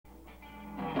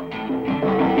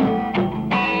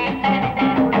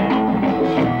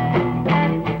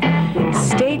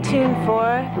Stay tuned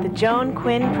for the Joan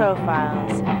Quinn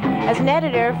Profiles. As an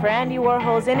editor for Andy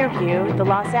Warhol's Interview, the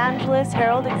Los Angeles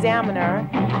Herald-Examiner,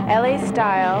 LA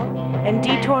Style, and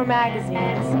Detour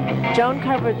magazines, Joan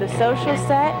covered the social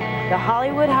set, the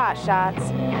Hollywood hotshots,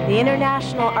 the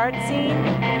international art scene,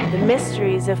 the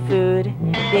mysteries of food,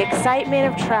 the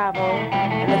excitement of travel,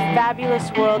 and the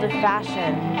fabulous world of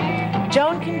fashion.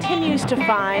 Joan continues to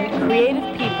find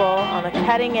creative people on the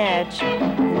cutting edge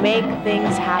who make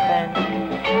things happen.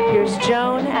 Here's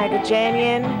Joan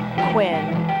Agajanian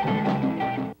Quinn.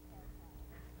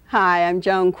 Hi, I'm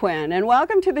Joan Quinn, and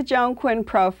welcome to the Joan Quinn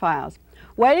Profiles.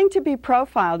 Waiting to be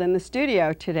profiled in the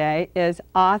studio today is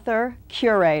author,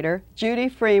 curator, Judi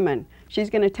Freeman. She's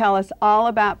going to tell us all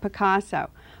about Picasso.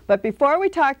 But before we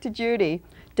talk to Judi,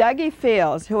 Duggie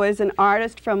Fields, who is an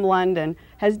artist from London,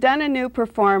 has done a new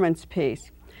performance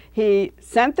piece. He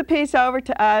sent the piece over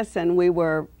to us, and we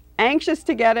were anxious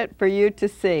to get it for you to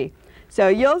see. So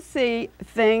you'll see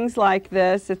things like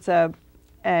this. It's a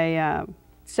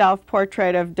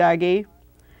self-portrait of Duggie.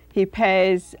 He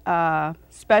pays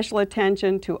special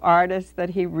attention to artists that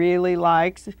he really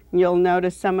likes. You'll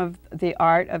notice some of the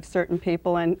art of certain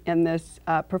people in this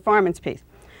performance piece.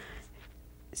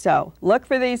 So look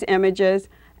for these images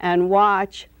and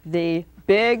watch The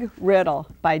Big Riddle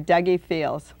by Duggie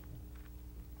Fields.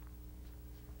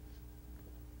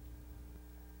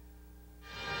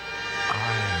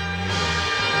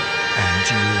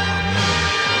 You are me.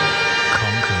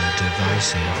 Conquer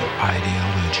divisive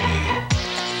ideology.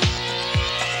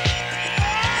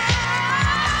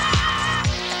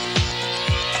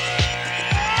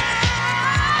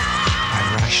 I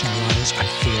rationalize, I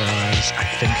theorize, I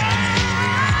think I know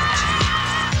reality.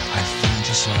 I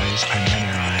fantasize, I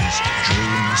memorize,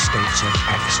 dream states of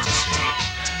ecstasy.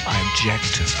 I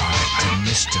objectify, I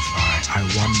mystify, I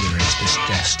wonder, is this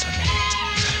destiny?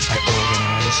 I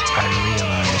organize, I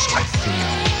realize, I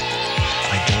feel.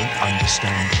 I don't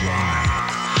understand why.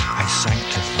 I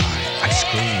sanctify, I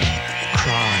scream,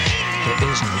 cry.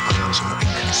 There is no causal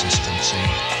inconsistency.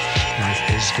 Life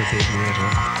is the big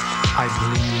riddle. I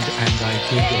bleed and I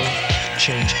giggle.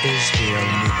 Change is the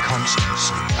only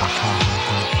constancy. Ah ha ha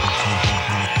ha, ah ha ha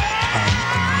ha.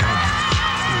 No.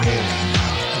 Really no,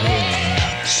 really no.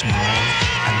 Smile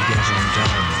and get on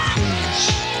down,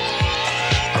 please.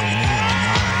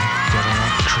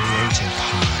 Creative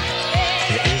high.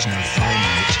 There is no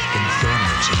finite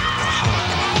infinity. Ah ha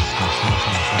ha ha, ah ha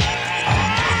ha ha.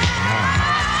 Yeah.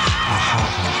 Ah ha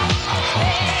ha ha, ah ha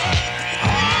ha ha.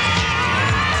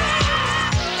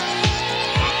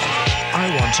 I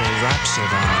want to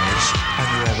rhapsodize and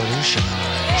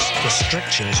revolutionize the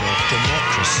strictures of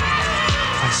democracy.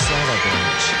 I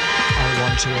celebrate. I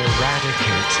want to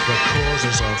eradicate the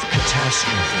causes of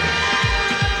catastrophe.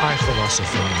 I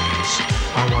philosophize.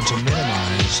 I want to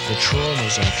minimize the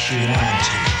traumas of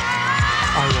humanity.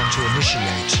 I want to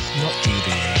initiate, not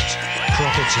deviate.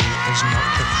 Property is not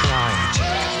propriety.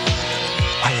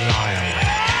 I lie awake.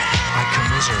 I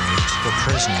commiserate the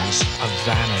prisoners of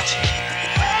vanity.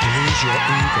 Lose your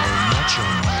ego, not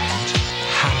your mind.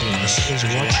 Happiness is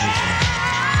what you find.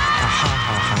 Ah ha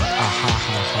ha ha, ah ha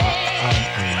ha ha.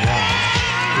 Yeah.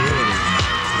 Really,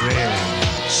 really.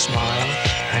 Smile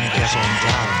and get on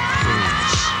down,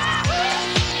 please.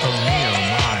 Oh me, oh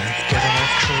my, get on a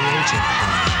creative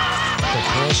high. The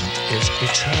present is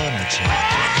eternity.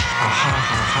 Ah ha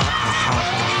ha ha, ah ha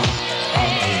ha ha.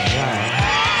 Yeah.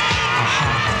 Ah ha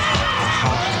ha ha, ah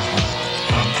ha ha ha.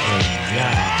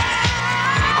 Yeah.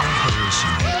 I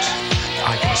hallucinate.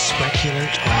 I can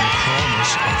speculate on the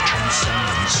promise of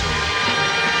transcendency.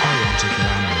 I want to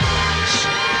glamorize.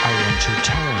 I want to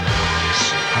terrorize.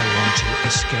 I want to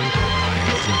escape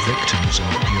alive the victims of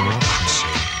bureaucracy.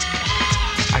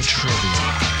 I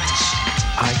trivialize.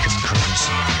 I can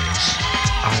criticize.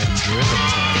 I am driven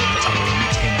by my own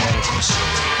inadequacy.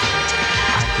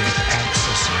 I get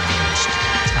exercised.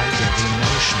 I get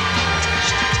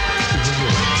emotionalized. We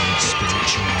all need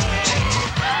spirituality.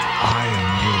 I am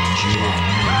you and you are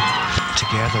me.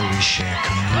 Together we share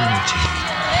community.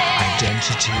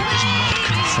 Identity is not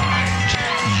confined.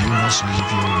 You must leave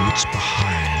your roots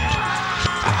behind.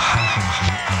 Ah ha ha ha,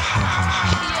 ah ha ha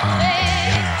ha.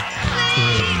 Yeah.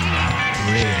 Really now,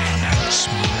 really now.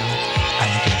 Smile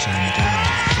and get on down,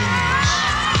 please.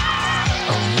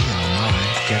 Oh me, oh my,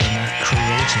 get on that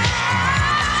creative high.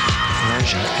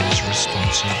 Pleasure is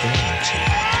responsibility.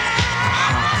 Ah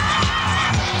ha ha ha, ah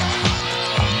ha ha ha.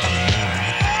 Yeah.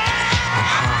 Ah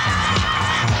ha ha ha,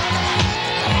 ah ha ha ha.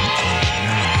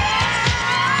 Yeah.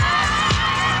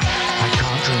 I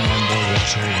can't remember what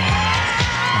or why,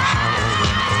 or how or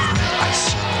when or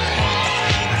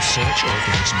such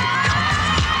orgasmic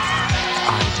company.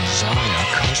 I desire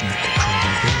cosmic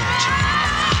credibility,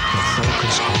 the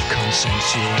focus of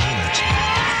consensuality.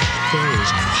 There is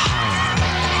no higher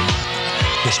ground.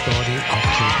 This body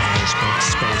occupies both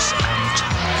space and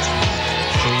time.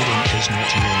 Freedom is not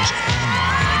yours or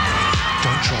mine.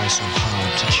 Don't try so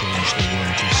hard to change the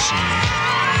world you see.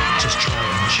 Just try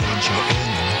and change your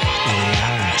inner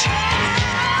reality.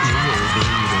 You will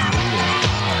bleed and we will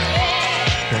die.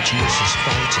 What use is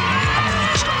fighting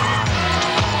amongst I and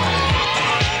I?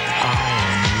 I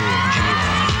am you and you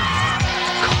are me.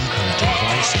 Conquer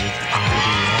divisive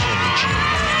ideology.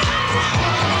 Ah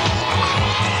ha ha ha, ah ha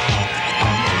ha ha,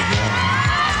 I'm a young.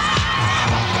 Ah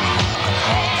ha ha ha, ah ha ha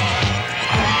ha,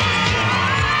 I'm a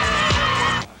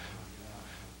young.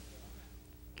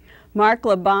 Mark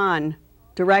Laban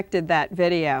directed that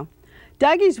video.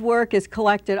 Duggie's work is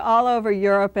collected all over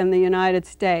Europe and the United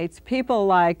States. People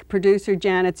like producer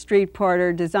Janet Street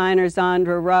Porter, designer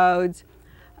Zandra Rhodes,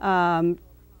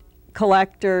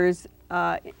 collectors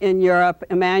in Europe,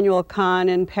 Emmanuel Kahn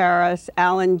in Paris,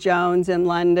 Alan Jones in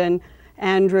London,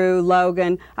 Andrew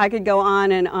Logan. I could go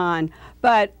on,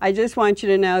 but I just want you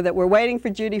to know that we're waiting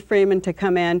for Judi Freeman to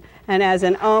come in, and as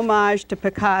an homage to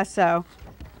Picasso,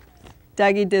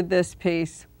 Duggie did this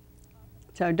piece.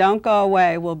 So don't go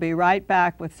away. We'll be right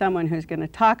back with someone who's going to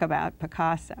talk about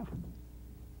Picasso.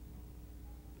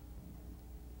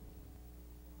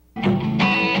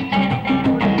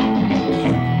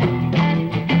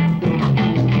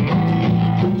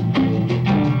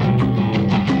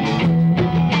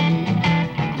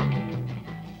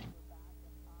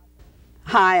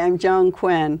 Hi, I'm Joan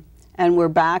Quinn, and we're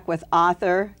back with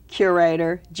author,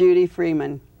 curator, Judi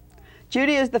Freeman.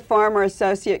 Judi is the former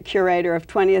Associate Curator of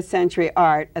 20th Century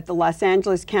Art at the Los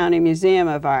Angeles County Museum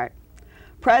of Art.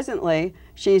 Presently,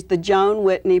 she's the Joan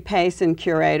Whitney Payson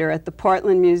Curator at the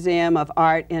Portland Museum of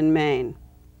Art in Maine.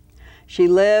 She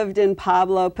lived in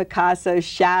Pablo Picasso's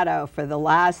shadow for the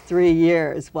last 3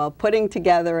 years while putting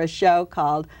together a show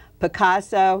called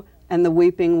Picasso and the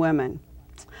Weeping Women,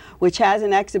 which has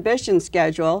an exhibition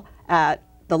schedule at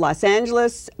the Los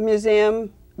Angeles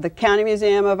Museum, the County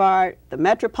Museum of Art, the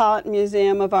Metropolitan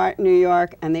Museum of Art in New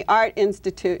York, and the Art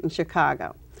Institute in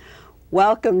Chicago.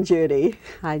 Welcome, Judi.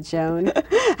 Hi, Joan.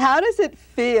 How does it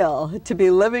feel to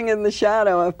be living in the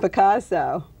shadow of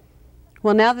Picasso?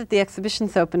 Well, now that the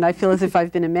exhibition's opened, I feel as if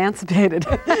I've been emancipated.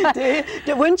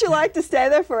 Wouldn't you like to stay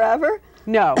there forever?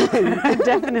 No,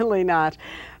 definitely not.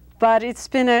 But it's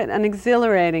been an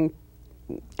exhilarating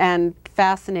and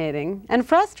fascinating and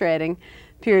frustrating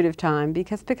period of time,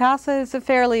 because Picasso is a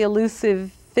fairly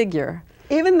elusive figure.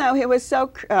 Even though he was so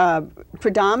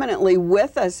predominantly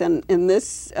with us in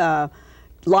this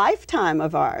lifetime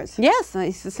of ours. Yes,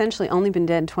 he's essentially only been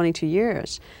dead 22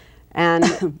 years. And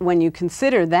when you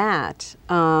consider that,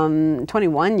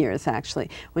 21 years actually,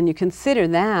 when you consider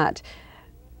that,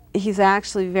 he's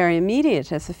actually very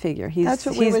immediate as a figure. He's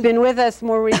been with us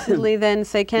more recently than,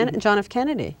 say, John F.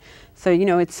 Kennedy. So, you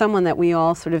know, it's someone that we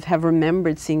all sort of have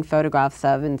remembered seeing photographs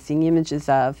of and seeing images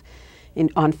of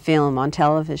on film, on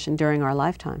television during our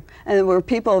lifetime. And were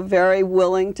people very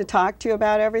willing to talk to you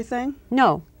about everything?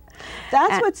 No.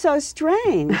 That's what's so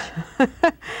strange.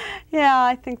 Yeah,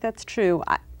 I think that's true.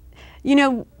 You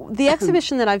know, the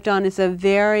exhibition that I've done is a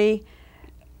very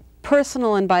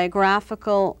personal and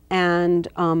biographical and,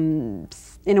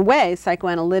 in a way,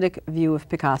 psychoanalytic view of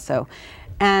Picasso.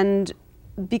 And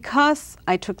because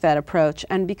I took that approach,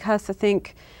 and because I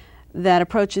think that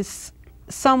approach is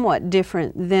somewhat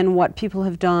different than what people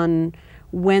have done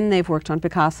when they've worked on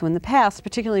Picasso in the past,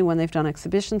 particularly when they've done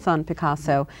exhibitions on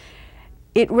Picasso,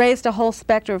 it raised a whole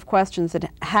spectrum of questions that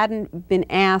hadn't been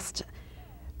asked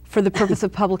for the purpose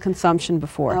of public consumption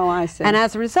before. Oh, I see. And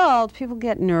as a result, people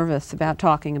get nervous about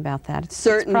talking about that. It's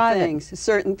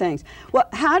certain things. Well,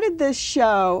 how did this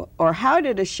show, or how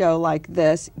did a show like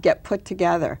this get put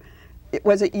together?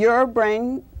 Was it your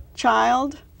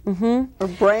brainchild? Or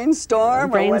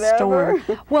brainstorm or whatever?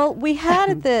 Well, we had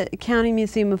at the County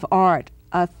Museum of Art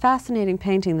a fascinating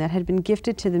painting that had been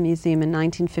gifted to the museum in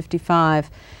 1955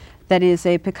 that is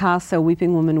a Picasso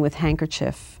weeping woman with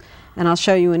handkerchief. And I'll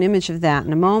show you an image of that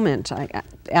in a moment,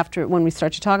 when we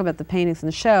start to talk about the paintings in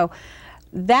the show.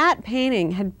 That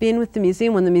painting had been with the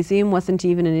museum when the museum wasn't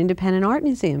even an independent art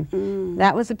museum.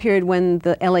 That was a period when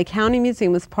the LA County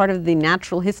Museum was part of the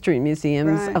Natural History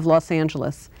Museums of Los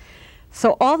Angeles.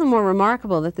 So all the more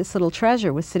remarkable that this little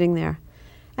treasure was sitting there.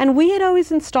 And we had always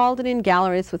installed it in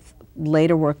galleries with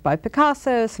later work by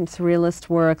Picasso, some surrealist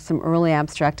work, some early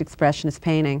abstract expressionist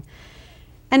painting,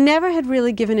 and never had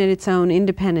really given it its own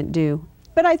independent due.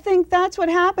 But I think that's what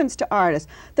happens to artists.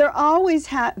 They're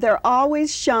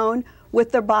always shown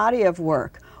with their body of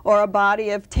work, or a body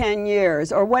of 10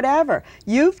 years, or whatever.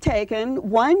 You've taken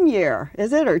 1 year,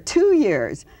 is it, or 2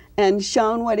 years, and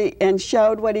showed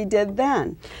what he did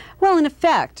then. Well, in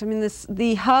effect, I mean,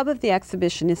 the hub of the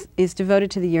exhibition is devoted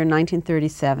to the year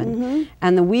 1937,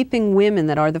 and the weeping women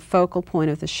that are the focal point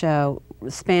of the show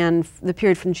span the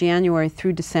period from January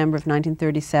through December of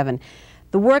 1937.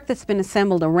 The work that's been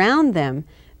assembled around them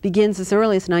begins as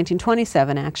early as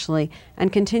 1927, actually,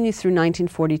 and continues through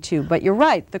 1942. But you're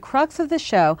right, the crux of the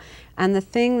show, and the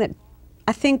thing that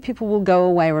I think people will go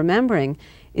away remembering,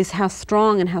 is how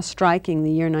strong and how striking the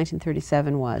year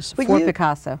 1937 was for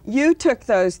Picasso. You took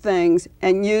those things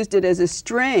and used it as a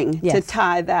string to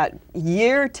tie that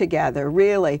year together,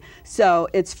 really. So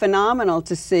it's phenomenal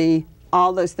to see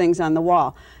all those things on the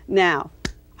wall. Now,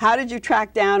 how did you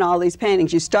track down all these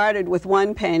paintings? You started with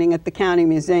one painting at the County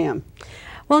Museum.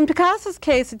 Well, in Picasso's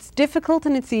case, it's difficult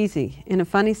and it's easy in a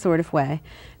funny sort of way,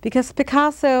 because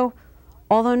Picasso,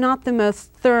 although not the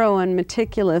most thorough and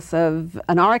meticulous as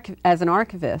an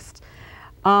archivist,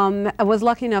 was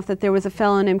lucky enough that there was a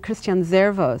fellow named Christian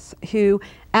Zervos who,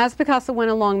 as Picasso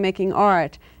went along making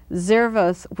art,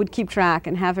 Zervos would keep track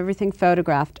and have everything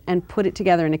photographed and put it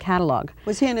together in a catalog.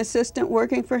 Was he an assistant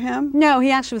working for him? No,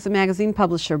 he actually was a magazine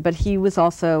publisher, but he was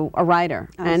also a writer.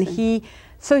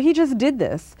 So he just did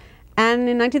this. And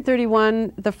in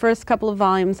 1931, the first couple of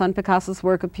volumes on Picasso's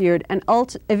work appeared, and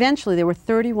eventually there were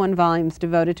 31 volumes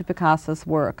devoted to Picasso's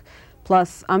work,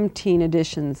 plus umpteen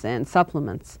editions and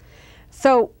supplements.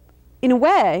 So, in a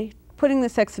way, putting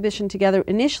this exhibition together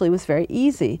initially was very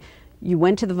easy. You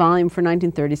went to the volume for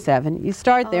 1937, you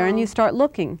start there and you start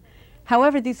looking.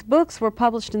 However, these books were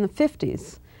published in the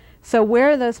 50s, so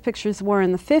where those pictures were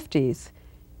in the 50s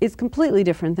is completely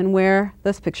different than where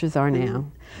those pictures are now.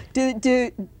 Did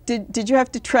you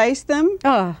have to trace them?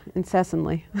 Oh,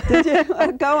 incessantly. Did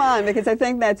you? Go on, because I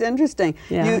think that's interesting.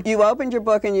 Yeah. You opened your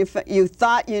book and you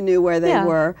thought you knew where they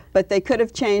were, but they could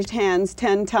have changed hands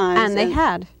 10 times. And they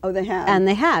had. Oh, they had. And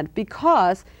they had,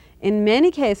 because in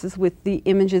many cases with the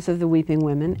images of the weeping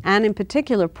women, and in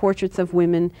particular portraits of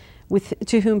women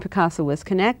to whom Picasso was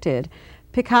connected,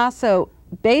 Picasso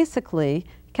basically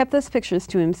kept those pictures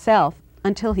to himself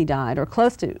until he died, or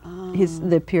close to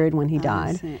the period when he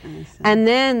died. I see. And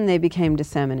then they became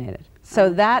disseminated. So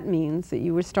that means that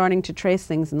you were starting to trace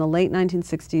things in the late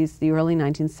 1960s, the early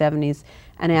 1970s,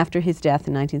 and after his death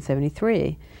in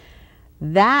 1973.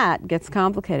 That gets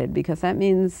complicated because that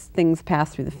means things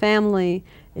pass through the family.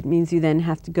 It means you then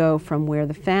have to go from where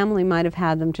the family might have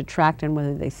had them to track down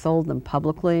whether they sold them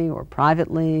publicly or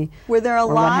privately. Were there a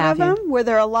lot of them? Were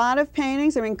there a lot of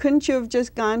paintings? I mean, couldn't you have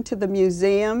just gone to the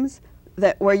museums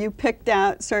where you picked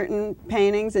out certain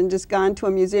paintings and just gone to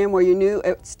a museum where you knew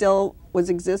it still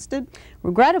existed?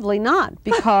 Regrettably not,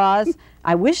 because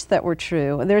I wish that were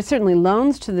true. There are certainly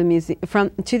loans to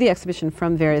the exhibition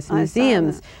from various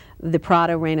museums. The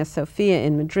Prado Reina Sofia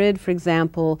in Madrid, for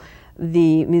example,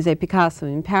 the Musée Picasso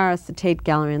in Paris, the Tate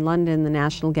Gallery in London, the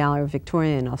National Gallery of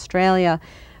Victoria in Australia,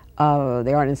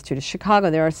 the Art Institute of Chicago.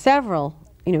 There are several,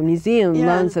 museum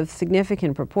loans of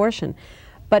significant proportion.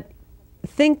 But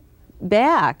think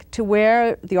back to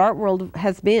where the art world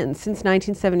has been since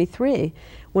 1973,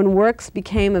 when works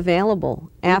became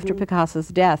available after Picasso's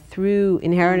death through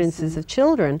inheritances of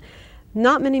children.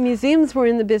 Not many museums were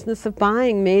in the business of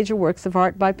buying major works of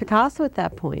art by Picasso at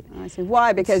that point. I see.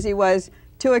 Why? Because he was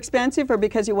too expensive, or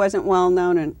because he wasn't well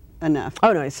known enough?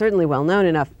 Oh no, he's certainly well known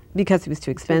enough because he was too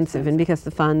expensive, and because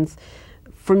the funds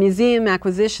for museum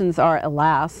acquisitions are,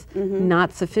 alas,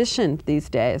 not sufficient these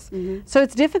days. So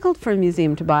it's difficult for a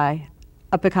museum to buy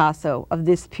a Picasso of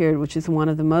this period, which is one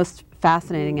of the most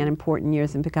fascinating and important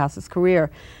years in Picasso's career.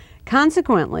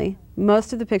 Consequently,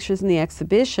 most of the pictures in the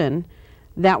exhibition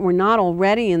that were not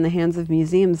already in the hands of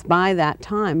museums by that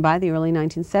time, by the early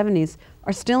 1970s,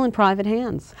 are still in private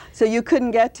hands. So you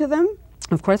couldn't get to them?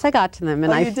 Of course I got to them,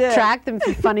 and I tracked them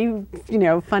through funny,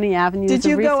 funny avenues of research. Did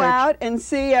you go out and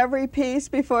see every piece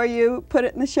before you put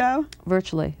it in the show?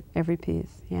 Virtually every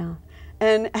piece, yeah.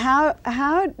 And how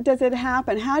does it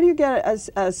happen? How do you get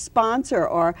a sponsor,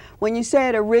 or when you say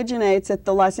it originates at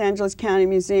the Los Angeles County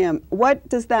Museum, what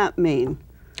does that mean?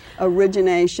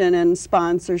 Origination and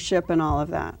sponsorship and all of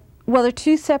that? Well, they're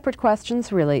two separate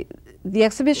questions, really. The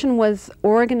exhibition was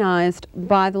organized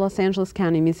by the Los Angeles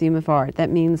County Museum of Art.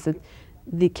 That means that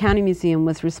the County Museum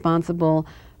was responsible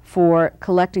for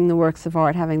collecting the works of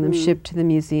art, having them shipped to the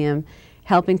museum,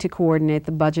 helping to coordinate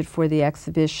the budget for the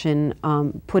exhibition,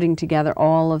 putting together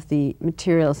all of the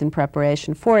materials in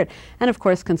preparation for it, and of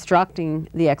course constructing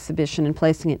the exhibition and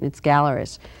placing it in its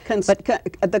galleries.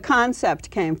 The concept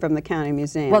came from the County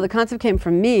Museum. Well, the concept came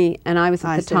from me, and I was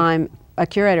at the time a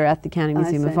curator at the County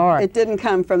Museum of Art. It didn't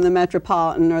come from the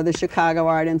Metropolitan or the Chicago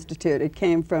Art Institute. It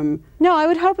came from... No, I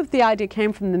would hope if the idea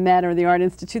came from the Met or the Art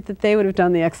Institute that they would have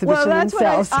done the exhibition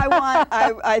themselves. Well,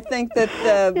 that's what I think that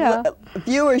the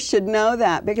viewers should know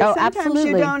that, because sometimes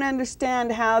you don't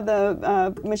understand how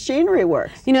the machinery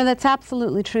works. You know, that's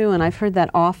absolutely true, and I've heard that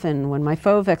often. When my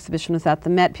Fauve exhibition was at the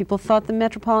Met, people thought the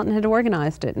Metropolitan had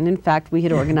organized it, and in fact we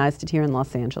had organized it here in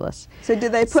Los Angeles. So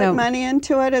did they put money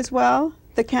into it as well,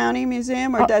 the County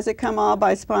Museum, or does it come all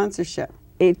by sponsorship?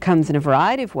 It comes in a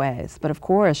variety of ways, but of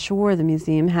course, sure, the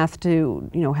museum has to,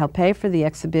 you know, help pay for the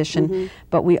exhibition,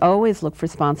 but we always look for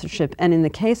sponsorship. And in the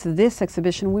case of this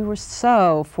exhibition, we were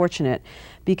so fortunate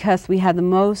because we had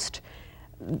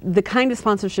the kind of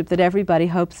sponsorship that everybody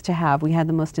hopes to have. We had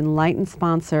the most enlightened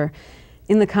sponsor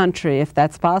in the country, if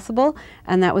that's possible,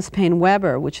 and that was Payne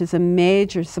Weber, which is a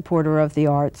major supporter of the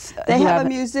arts. They have a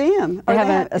museum. They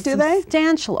have a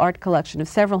substantial art collection of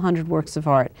several hundred works of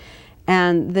art.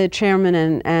 And the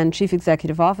chairman and chief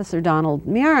executive officer, Donald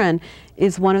Mirren,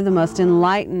 is one of the most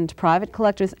enlightened private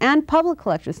collectors and public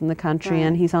collectors in the country,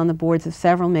 and he's on the boards of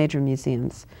several major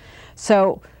museums.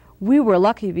 So we were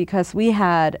lucky because we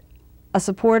had a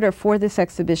supporter for this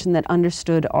exhibition that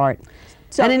understood art.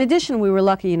 So, and in addition, we were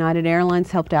lucky United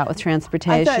Airlines helped out with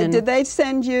transportation. Did they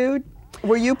send you,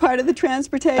 were you part of the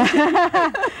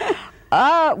transportation?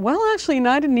 Well, actually,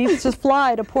 United needs to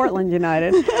fly to Portland,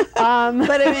 United. But I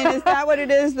mean, is that what it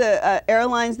is? The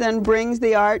airlines then brings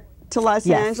the art to Los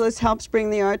Angeles, helps bring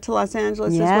the art to Los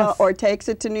Angeles as well, or takes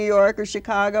it to New York or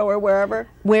Chicago or wherever?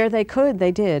 Where they could,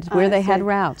 they did. Where they had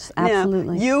routes,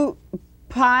 absolutely.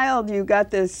 Now, you got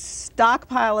this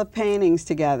stockpile of paintings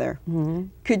together.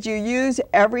 Could you use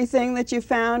everything that you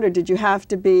found, or did you have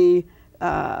to be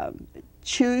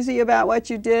choosy about what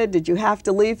you did? Did you have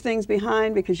to leave things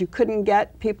behind because you couldn't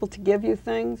get people to give you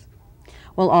things?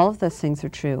 Well, all of those things are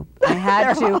true. I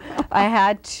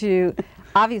had to,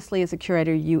 obviously as a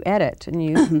curator you edit and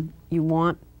you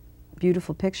want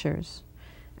beautiful pictures.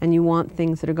 And you want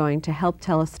things that are going to help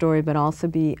tell a story but also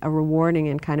be a rewarding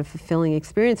and kind of fulfilling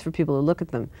experience for people who look at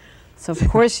them. So of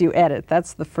course you edit.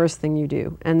 That's the first thing you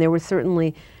do. And there were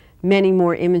certainly many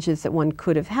more images that one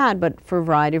could have had, but for a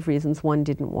variety of reasons one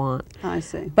didn't want. I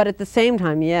see. But at the same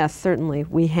time, yes, certainly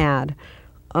we had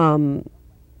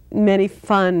many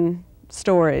fun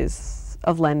stories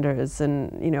of lenders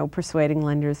and, you know, persuading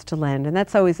lenders to lend. And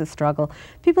that's always a struggle.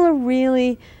 People are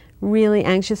really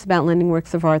anxious about lending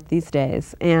works of art these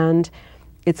days, and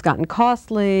it's gotten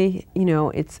costly. You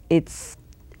know,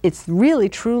 it's really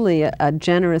truly a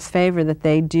generous favor that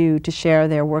they do to share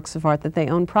their works of art that they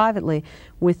own privately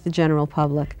with the general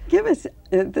public. Give us,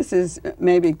 this is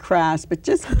maybe crass, but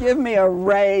just give me a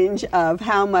range of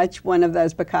how much one of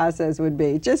those Picassos would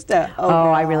be. Just a overall.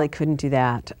 Oh, I really couldn't do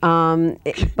that.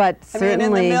 But certainly, I mean,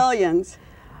 in the millions.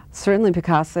 Certainly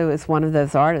Picasso is one of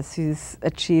those artists who's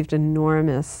achieved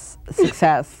enormous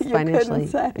success financially. Couldn't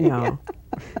say. No,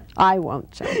 I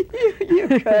won't, Joan. You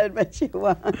could, but you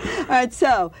won't. All right,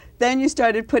 so then you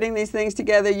started putting these things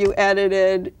together, you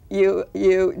edited,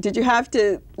 did you have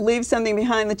to leave something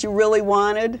behind that you really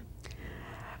wanted?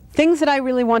 Things that I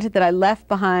really wanted that I left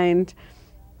behind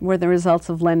were the results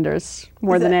of lenders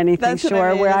more than anything,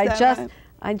 sure, where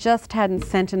I just hadn't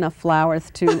sent enough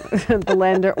flowers to the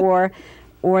lender, or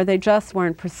they just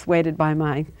weren't persuaded by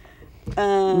my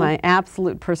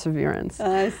absolute perseverance.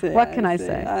 I see. What can I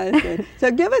say? I see.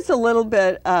 So give us a little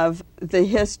bit of the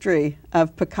history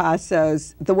of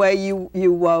Picasso's, the way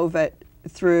you wove it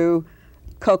through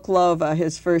Koklova,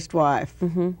 his first wife.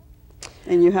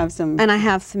 And you have some... And I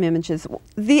have some images.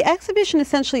 The exhibition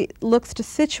essentially looks to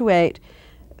situate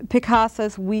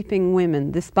Picasso's Weeping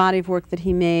Women, this body of work that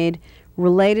he made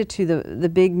related to the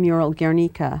big mural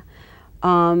Guernica,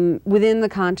 within the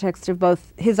context of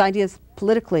both his ideas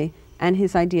politically and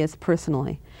his ideas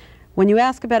personally. When you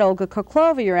ask about Olga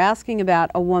Koklova, you're asking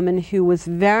about a woman who was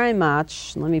very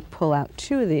much, let me pull out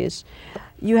two of these,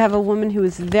 you have a woman who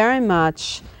is very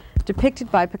much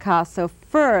depicted by Picasso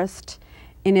first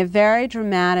in a very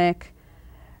dramatic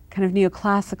kind of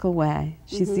neoclassical way.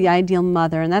 She's the ideal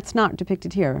mother, and that's not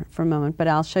depicted here for a moment, but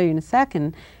I'll show you in a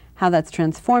second how that's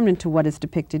transformed into what is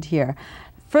depicted here.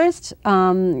 First,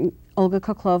 Olga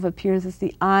Koklova appears as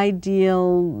the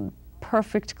ideal,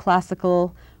 perfect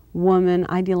classical woman,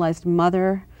 idealized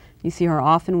mother. You see her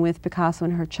often with Picasso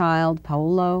and her child,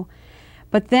 Paolo.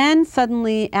 But then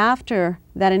suddenly, after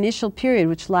that initial period,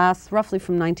 which lasts roughly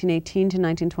from 1918 to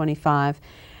 1925,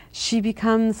 she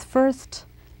becomes first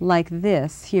like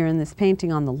this, here in this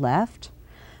painting on the left,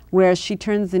 where she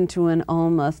turns into an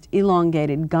almost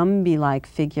elongated, Gumby-like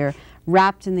figure,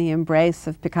 wrapped in the embrace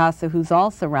of Picasso, who's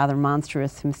also rather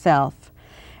monstrous himself.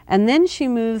 And then she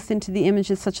moves into the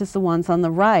images such as the ones on the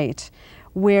right,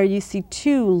 where you see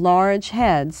two large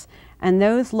heads, and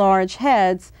those large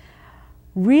heads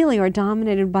really are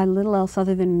dominated by little else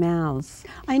other than mouths.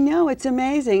 I know, it's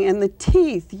amazing. And the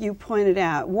teeth you pointed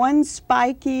out, one's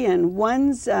spiky and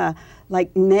one's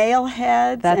like nail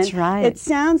heads. That's right. It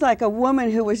sounds like a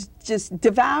woman who was just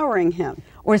devouring him.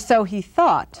 Or so he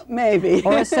thought. Maybe.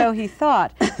 Or so he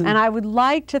thought. And I would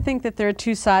like to think that there are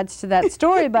two sides to that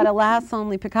story, but alas,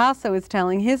 only Picasso is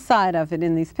telling his side of it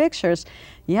in these pictures.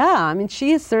 Yeah, I mean,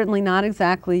 she is certainly not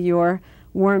exactly your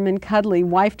warm and cuddly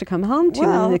wife to come home to.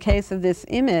 Well, in the case of this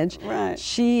image, right.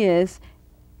 She is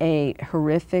a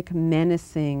horrific,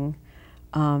 menacing,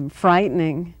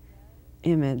 frightening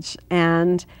image.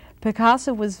 And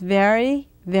Picasso was very,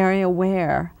 very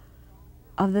aware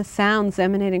of the sounds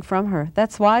emanating from her.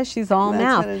 That's why she's all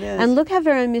mouth. What it is. And look how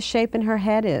very misshapen her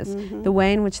head is. The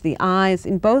way in which the eyes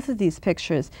in both of these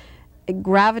pictures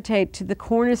gravitate to the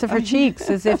corners of her cheeks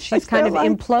as if she's kind of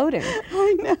imploding.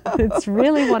 I know. It's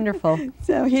really wonderful.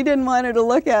 So he didn't want her to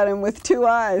look at him with two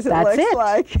eyes, it That's looks it.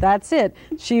 like. That's it.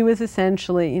 She was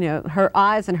essentially, you know, her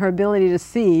eyes and her ability to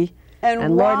see,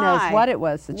 and Lord knows what it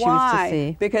was that she was to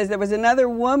see. Because there was another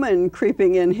woman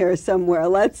creeping in here somewhere.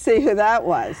 Let's see who that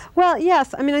was. Well,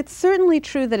 yes. I mean, it's certainly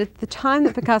true that at the time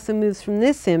that Picasso moves from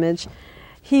this image,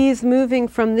 he's moving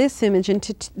from this image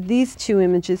into these two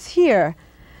images here.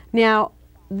 Now,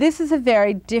 this is a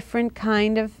very different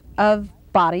kind of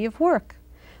body of work.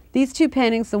 These two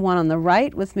paintings, the one on the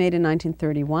right was made in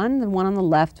 1931, the one on the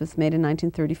left was made in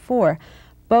 1934.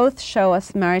 Both show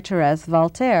us Marie-Thérèse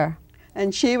Voltaire.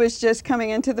 And she was just coming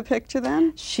into the picture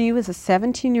then? She was a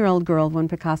 17-year-old girl when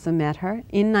Picasso met her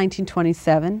in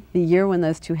 1927, the year when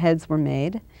those two heads were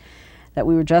made, that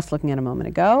we were just looking at a moment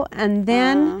ago. And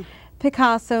then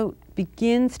Picasso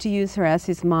begins to use her as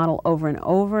his model over and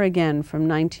over again from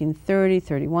 1930,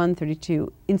 31,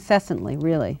 32, incessantly,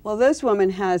 really. Well, this woman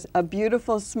has a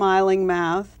beautiful smiling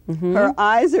mouth. Her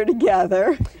eyes are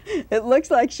together. It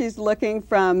looks like she's looking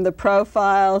from the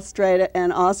profile straight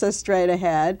and also straight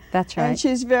ahead. That's right. And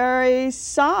she's very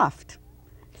soft.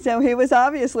 So he was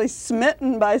obviously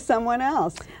smitten by someone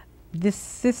else.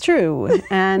 This is true.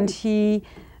 And he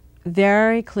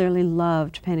very clearly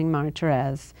loved painting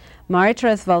Marie-Thérèse.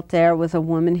 Marie-Thérèse Voltaire was a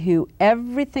woman who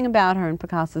everything about her in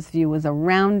Picasso's view was a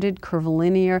rounded,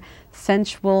 curvilinear,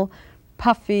 sensual,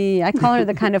 puffy. I call her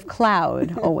the kind of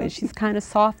cloud always. She's kind of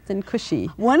soft and cushy.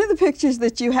 One of the pictures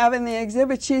that you have in the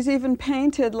exhibit, she's even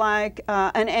painted like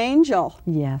an angel.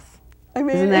 Yes. I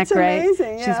mean, Isn't that it's great?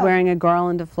 amazing. She's wearing a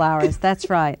garland of flowers. That's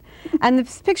right. And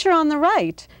this picture on the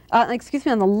right, excuse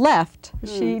me, on the left,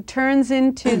 she turns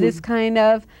into this kind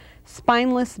of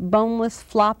spineless, boneless,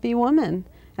 floppy woman.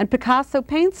 And Picasso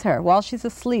paints her while she's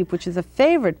asleep, which is a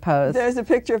favorite pose. There's a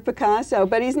picture of Picasso,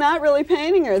 but he's not really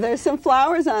painting her. There's some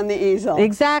flowers on the easel.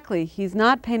 Exactly. He's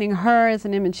not painting her as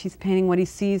an image. He's painting what he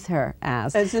sees her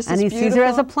as. As just and he sees her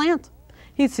as a plant.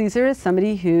 He sees her as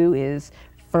somebody who is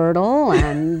fertile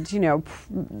and, you know,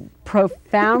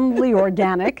 profoundly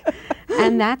organic.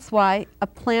 And that's why a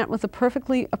plant was a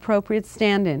perfectly appropriate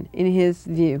stand-in his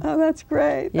view. Oh, that's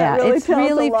great. Yeah, that really it's tells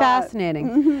really a lot.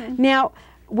 fascinating. Now,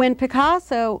 when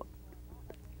Picasso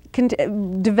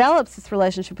develops this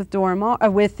relationship with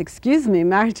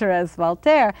Marie-Thérèse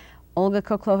Voltaire, Olga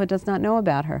Koklova does not know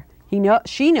about her.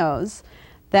 She knows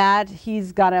that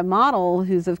he's got a model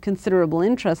who's of considerable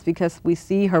interest because we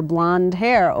see her blonde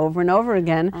hair over and over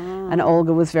again, and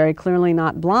Olga was very clearly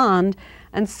not blonde.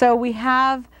 And so we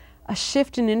have a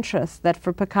shift in interest that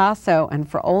for Picasso and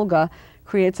for Olga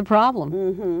creates a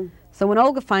problem. So when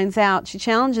Olga finds out, she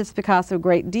challenges Picasso a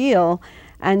great deal,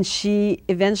 and she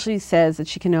eventually says that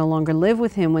she can no longer live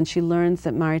with him when she learns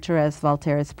that Marie-Thérèse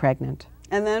Voltaire is pregnant.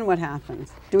 And then what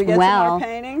happens? Do we get some more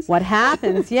paintings? What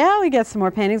happens? Yeah, we get some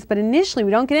more paintings, but initially we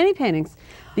don't get any paintings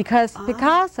because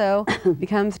Picasso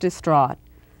becomes distraught.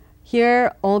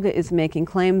 Here, Olga is making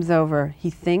claims over, he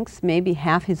thinks, maybe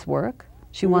half his work.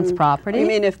 She wants property. You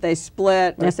mean if they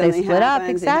split or if they something split happens,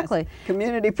 up, exactly.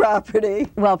 Community property.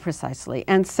 Well, precisely.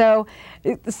 And so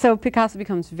Picasso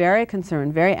becomes very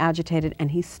concerned, very agitated,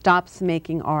 and he stops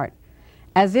making art.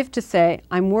 As if to say,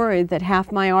 I'm worried that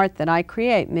half my art that I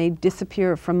create may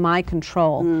disappear from my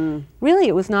control. Really,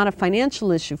 it was not a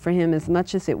financial issue for him as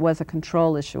much as it was a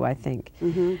control issue, I think.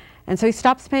 And so he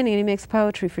stops painting and he makes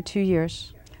poetry for 2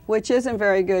 years. Which isn't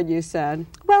very good, you said.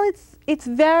 Well, it's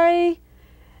very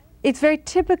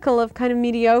typical of kind of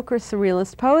mediocre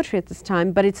surrealist poetry at this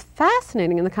time, but it's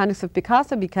fascinating in the context of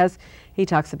Picasso because he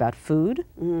talks about food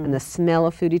and the smell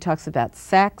of food. He talks about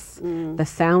sex, the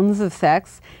sounds of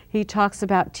sex. He talks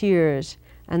about tears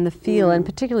and the feel, and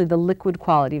particularly the liquid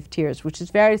quality of tears, which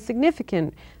is very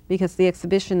significant because the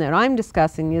exhibition that I'm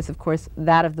discussing is, of course,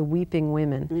 that of the weeping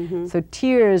women. So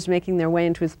tears making their way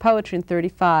into his poetry in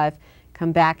 35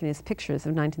 come back in his pictures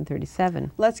of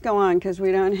 1937. Let's go on, because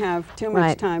we don't have too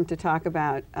much time to talk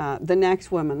about the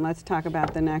next woman. Let's talk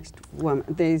about the next woman.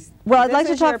 Well, I'd like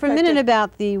to talk for a minute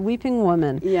about the weeping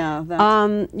woman. Yeah.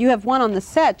 You have one on the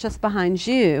set just behind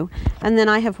you, and then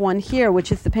I have one here,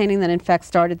 which is the painting that in fact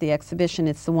started the exhibition.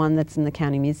 It's the one that's in the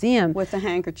County Museum. With the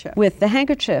handkerchief. With the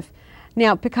handkerchief.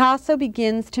 Now, Picasso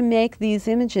begins to make these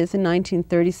images in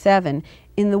 1937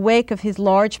 in the wake of his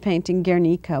large painting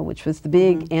Guernica, which was the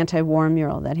big anti-war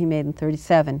mural that he made in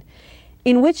 37,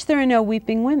 in which there are no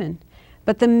weeping women.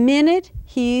 But the minute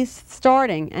he's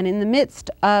starting, and in the midst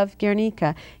of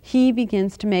Guernica, he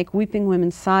begins to make weeping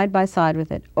women side by side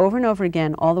with it, over and over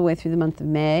again, all the way through the month of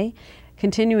May,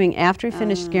 continuing after he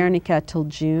finished Guernica till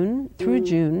June, through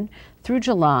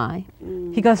July.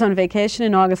 He goes on vacation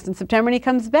in August and September, and he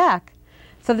comes back.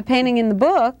 So the painting in the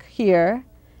book here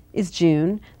is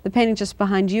June. The painting just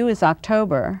behind you is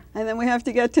October. And then we have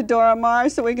to get to Dora Maar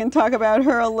so we can talk about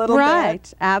her a little bit.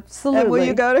 Right, absolutely. And will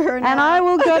you go to her now? And I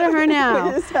will go to her now.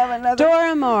 We just have another.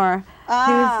 Dora Maar,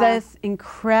 who's this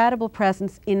incredible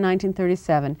presence in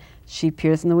 1937. She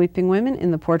appears in The Weeping Women, in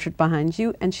the portrait behind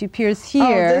you, and she appears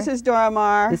here. Oh, this is Dora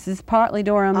Maar. This is partly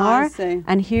Dora Maar. I see.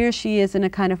 And here she is in a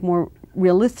kind of more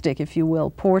realistic, if you will,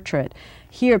 portrait.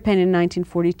 Here, painted in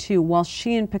 1942, while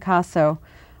she and Picasso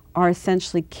are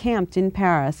essentially camped in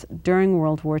Paris during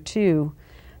World War II,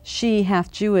 she,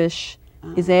 half Jewish,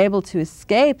 is able to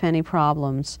escape any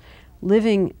problems,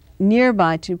 living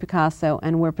nearby to Picasso,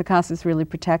 and where Picasso is really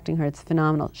protecting her. It's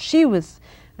phenomenal. She was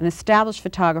an established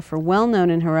photographer, well known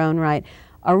in her own right,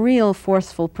 a real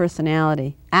forceful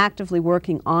personality, actively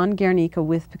working on Guernica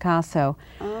with Picasso,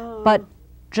 but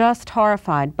just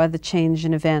horrified by the change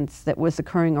in events that was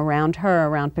occurring around her,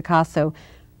 around Picasso,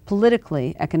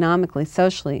 politically, economically,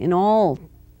 socially, in all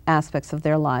aspects of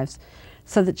their lives,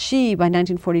 so that she, by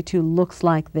 1942, looks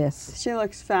like this. She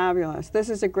looks fabulous. This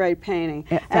is a great painting.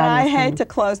 Yeah, and I hate to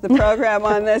close the program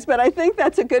on this, but I think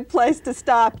that's a good place to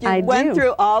stop. You went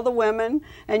through all the women,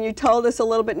 and you told us a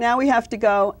little bit. Now we have to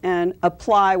go and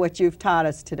apply what you've taught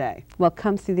us today. Well,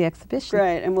 come see the exhibition.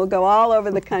 Great, and we'll go all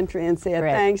over the country and see it.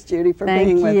 Great. Thanks, Judi, for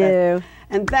being with us. Thank you.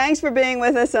 And thanks for being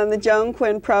with us on the Joan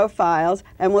Quinn Profiles,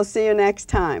 and we'll see you next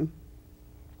time.